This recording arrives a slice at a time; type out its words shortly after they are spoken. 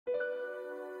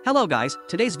Hello guys,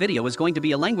 today's video is going to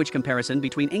be a language comparison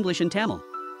between English and Tamil.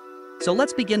 So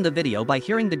let's begin the video by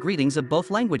hearing the greetings of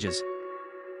both languages.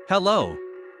 Hello.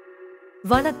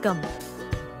 Vanakkam.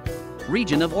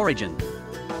 Region of origin.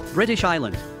 British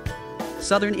Island.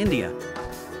 Southern India.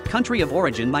 Country of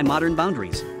origin by modern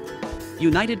boundaries.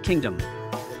 United Kingdom.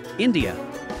 India.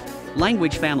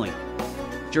 Language family.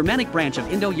 Germanic branch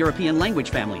of Indo-European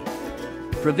language family.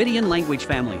 Dravidian language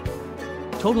family.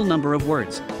 Total number of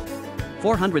words.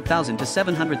 400,000 to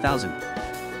 700,000.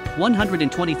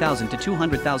 120,000 to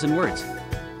 200,000 words.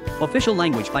 Official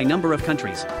language by number of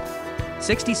countries.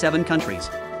 67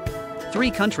 countries. 3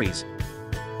 countries.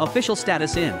 Official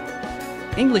status in.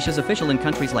 English is official in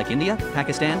countries like India,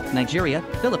 Pakistan, Nigeria,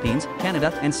 Philippines,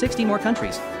 Canada, and 60 more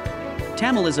countries.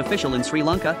 Tamil is official in Sri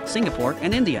Lanka, Singapore,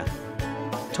 and India.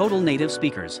 Total native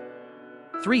speakers.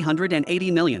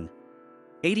 380 million.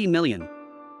 80 million.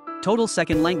 Total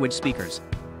second language speakers.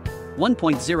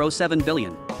 1.07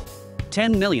 billion.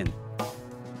 10 million.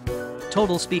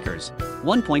 Total speakers.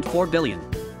 1.4 billion.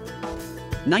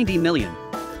 90 million.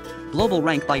 Global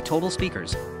rank by total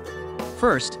speakers.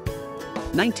 First.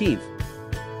 19th.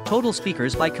 Total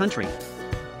speakers by country.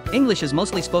 English is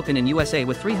mostly spoken in USA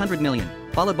with 300 million,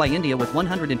 followed by India with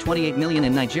 128 million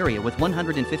and Nigeria with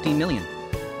 115 million.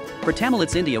 For Tamil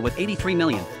it's India with 83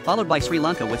 million, followed by Sri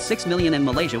Lanka with 6 million and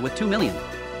Malaysia with 2 million.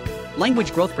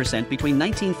 Language growth percent between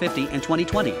 1950 and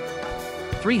 2020.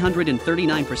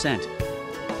 339%.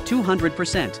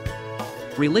 200%.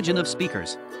 Religion of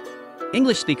speakers.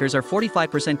 English speakers are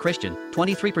 45% Christian,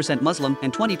 23% Muslim,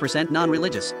 and 20%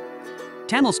 non-religious.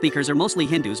 Tamil speakers are mostly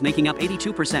Hindus making up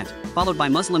 82%, followed by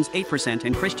Muslims 8%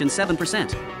 and Christians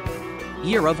 7%.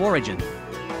 Year of origin.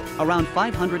 Around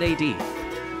 500 AD.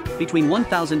 Between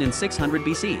 1000 and 600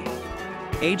 BC.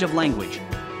 Age of language.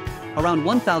 Around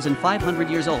 1500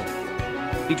 years old.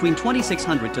 Between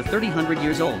 2600 to 3000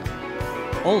 years old.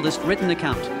 Oldest written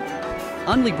account.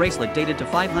 Unli bracelet dated to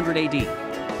 500 AD.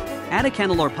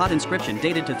 Atacannal or pot inscription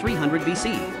dated to 300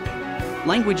 BC.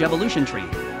 Language evolution tree.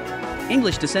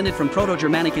 English descended from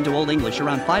Proto-Germanic into Old English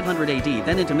around 500 AD,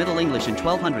 then into Middle English in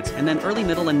 1200s, and then Early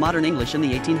Middle and Modern English in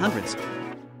the 1800s.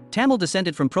 Tamil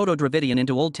descended from Proto-Dravidian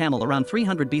into Old Tamil around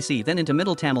 300 BC, then into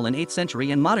Middle Tamil in 8th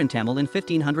century and Modern Tamil in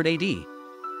 1500 AD.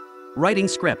 Writing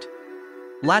script.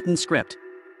 Latin script.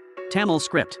 Tamil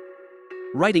script.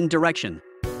 Writing direction.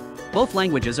 Both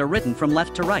languages are written from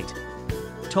left to right.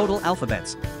 Total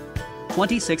alphabets.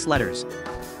 26 letters.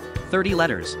 30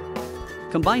 letters.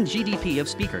 Combined GDP of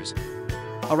speakers.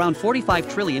 Around 45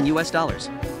 trillion US dollars.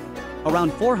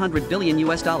 Around 400 billion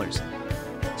US dollars.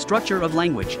 Structure of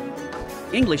language.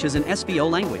 English is an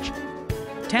SVO language.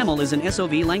 Tamil is an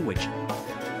SOV language.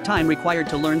 Time required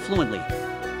to learn fluently.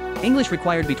 English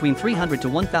required between 300 to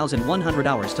 1,100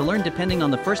 hours to learn depending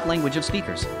on the first language of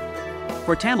speakers.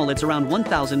 For Tamil it's around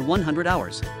 1,100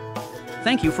 hours.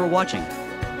 Thank you for watching.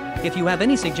 If you have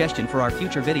any suggestion for our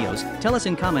future videos, tell us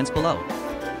in comments below.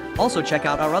 Also check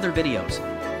out our other videos.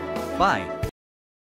 Bye.